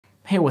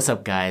Hey, what's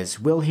up guys,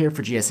 Will here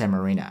for GSM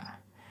Arena.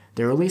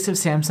 The release of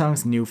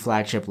Samsung's new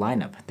flagship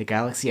lineup, the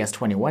Galaxy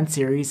S21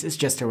 series, is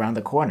just around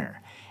the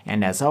corner,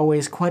 and as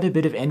always, quite a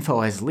bit of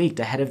info has leaked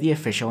ahead of the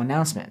official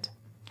announcement.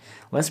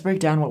 Let's break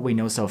down what we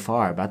know so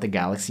far about the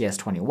Galaxy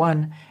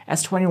S21,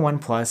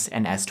 S21 Plus,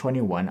 and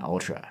S21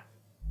 Ultra.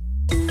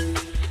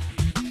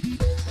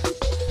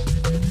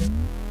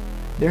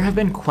 There have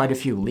been quite a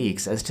few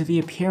leaks as to the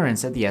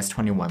appearance of the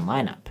S21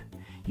 lineup.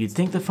 You'd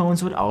think the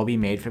phones would all be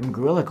made from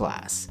Gorilla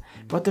Glass,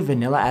 but the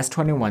vanilla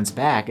S21's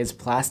back is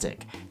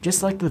plastic,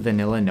 just like the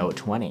vanilla Note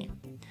 20.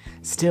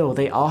 Still,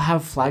 they all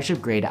have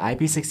flagship-grade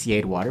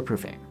IP68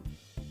 waterproofing.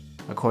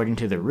 According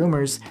to the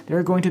rumors, there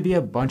are going to be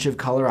a bunch of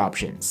color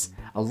options,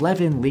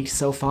 11 leaked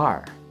so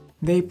far.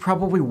 They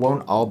probably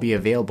won't all be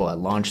available at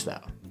launch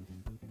though.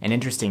 An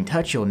interesting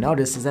touch you'll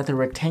notice is that the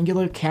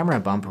rectangular camera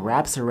bump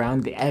wraps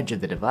around the edge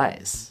of the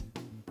device.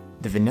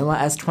 The vanilla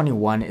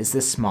S21 is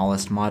the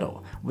smallest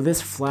model, with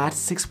this flat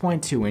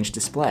 6.2-inch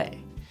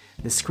display.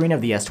 The screen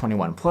of the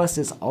S21 Plus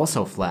is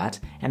also flat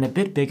and a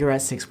bit bigger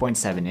at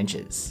 6.7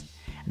 inches.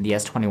 And the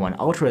S21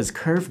 Ultra's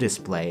curved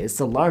display is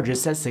the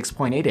largest at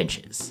 6.8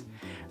 inches,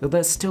 though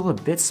that's still a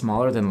bit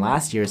smaller than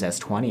last year's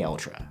S20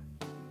 Ultra.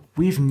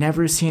 We've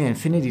never seen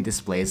infinity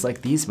displays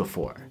like these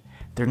before.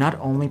 They're not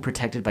only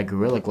protected by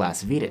Gorilla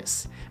Glass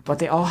Vitis, but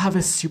they all have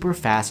a super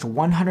fast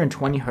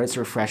 120Hz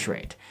refresh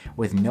rate,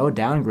 with no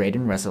downgrade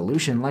in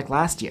resolution like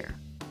last year.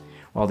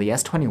 While the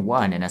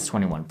S21 and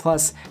S21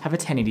 Plus have a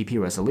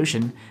 1080p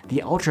resolution,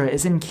 the Ultra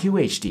is in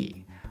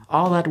QHD,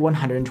 all at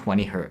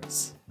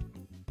 120Hz.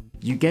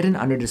 You get an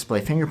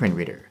under-display fingerprint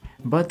reader,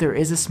 but there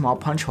is a small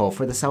punch hole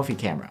for the selfie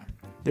camera.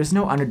 There's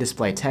no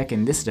under-display tech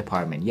in this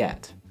department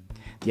yet.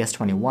 The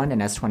S21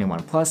 and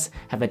S21 Plus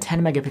have a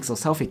 10-megapixel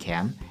selfie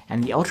cam,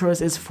 and the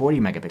Ultra's is 40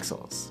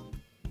 megapixels.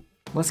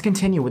 Let's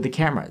continue with the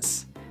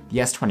cameras. The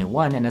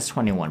S21 and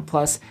S21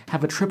 Plus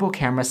have a triple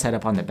camera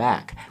setup on the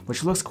back,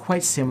 which looks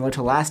quite similar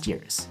to last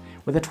year's,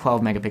 with a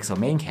 12-megapixel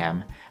main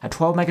cam, a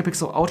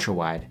 12-megapixel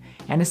ultra-wide,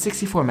 and a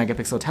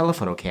 64-megapixel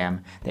telephoto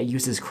cam that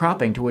uses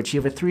cropping to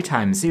achieve a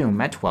 3x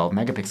zoom at 12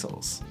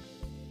 megapixels.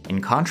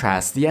 In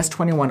contrast, the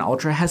S21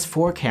 Ultra has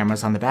 4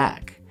 cameras on the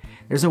back.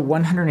 There's a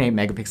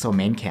 108-megapixel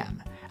main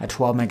cam, a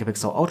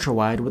 12-megapixel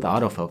ultra-wide with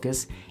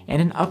autofocus,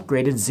 and an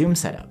upgraded zoom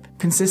setup,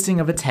 consisting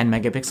of a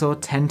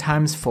 10-megapixel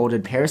 10x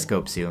folded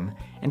periscope zoom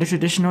and a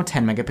traditional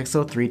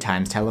 10-megapixel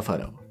 3x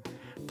telephoto.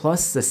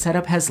 Plus, the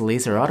setup has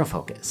laser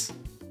autofocus.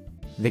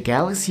 The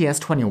Galaxy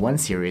S21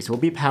 series will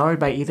be powered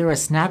by either a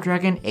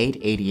Snapdragon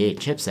 888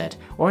 chipset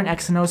or an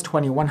Exynos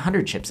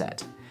 2100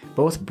 chipset,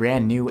 both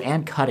brand new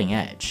and cutting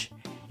edge.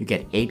 You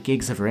get 8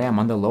 gigs of RAM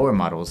on the lower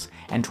models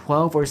and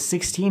 12 or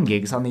 16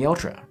 gigs on the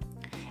Ultra.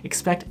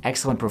 Expect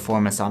excellent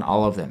performance on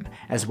all of them,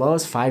 as well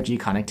as 5G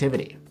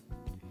connectivity.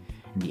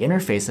 The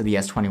interface of the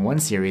S21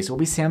 series will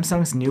be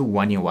Samsung's new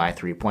One UI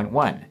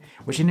 3.1,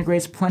 which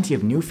integrates plenty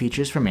of new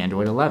features from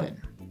Android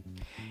 11.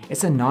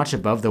 It's a notch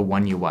above the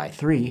One UI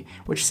 3,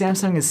 which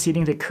Samsung is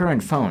ceding to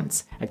current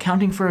phones,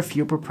 accounting for a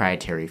few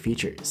proprietary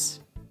features.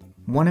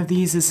 One of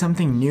these is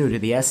something new to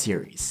the S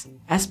series,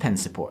 S Pen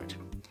support.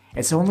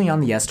 It's only on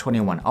the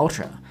S21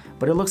 Ultra,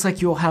 but it looks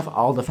like you'll have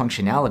all the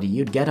functionality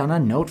you'd get on a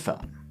Note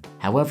phone.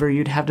 However,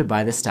 you'd have to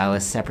buy the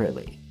stylus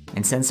separately,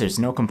 and since there's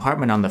no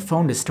compartment on the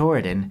phone to store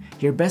it in,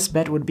 your best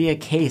bet would be a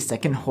case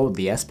that can hold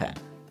the S Pen.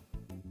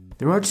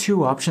 There are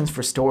 2 options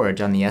for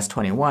storage on the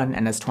S21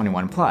 and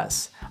S21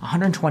 Plus,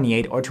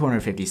 128 or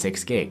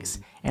 256 gigs,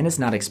 and it's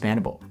not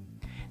expandable.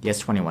 The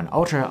S21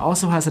 Ultra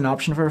also has an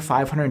option for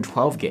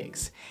 512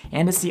 gigs,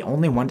 and it's the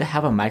only one to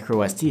have a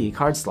microSD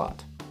card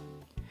slot.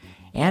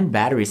 And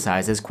battery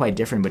size is quite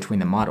different between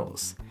the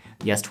models.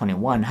 The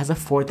S21 has a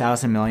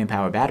 4000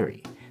 mAh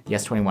battery, the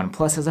S21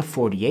 Plus has a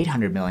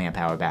 4800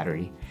 mAh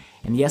battery,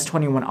 and the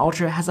S21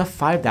 Ultra has a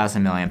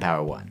 5000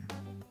 mAh one.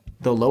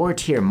 The lower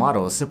tier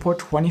models support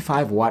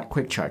 25-watt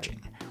quick charging,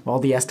 while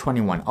the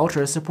S21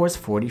 Ultra supports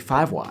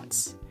 45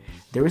 watts.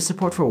 There is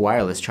support for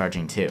wireless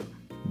charging too.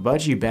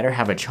 But you better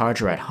have a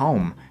charger at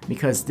home,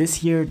 because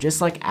this year,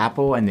 just like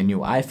Apple and the new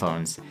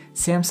iPhones,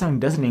 Samsung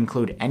doesn't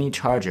include any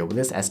charger with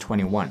its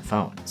S21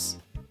 phones.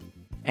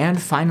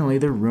 And finally,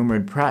 the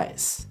rumored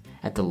price.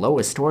 At the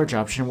lowest storage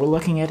option, we're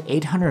looking at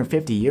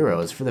 850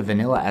 euros for the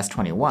vanilla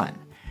S21,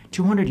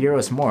 200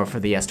 euros more for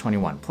the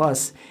S21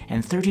 Plus,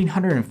 and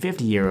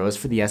 1350 euros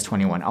for the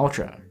S21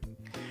 Ultra.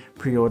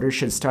 Pre-orders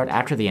should start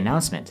after the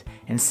announcement,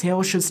 and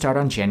sales should start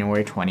on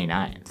January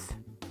 29th.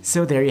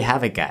 So there you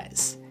have it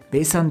guys.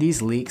 Based on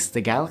these leaks, the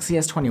Galaxy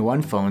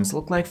S21 phones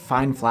look like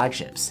fine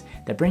flagships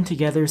that bring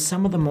together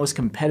some of the most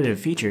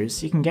competitive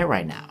features you can get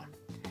right now.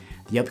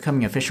 The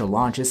upcoming official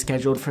launch is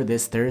scheduled for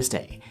this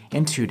Thursday,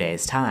 in 2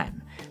 days'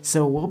 time,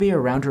 so we'll be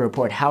around to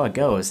report how it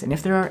goes and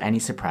if there are any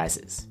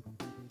surprises.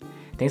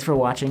 Thanks for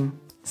watching,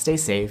 stay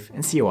safe,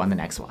 and see you on the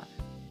next one.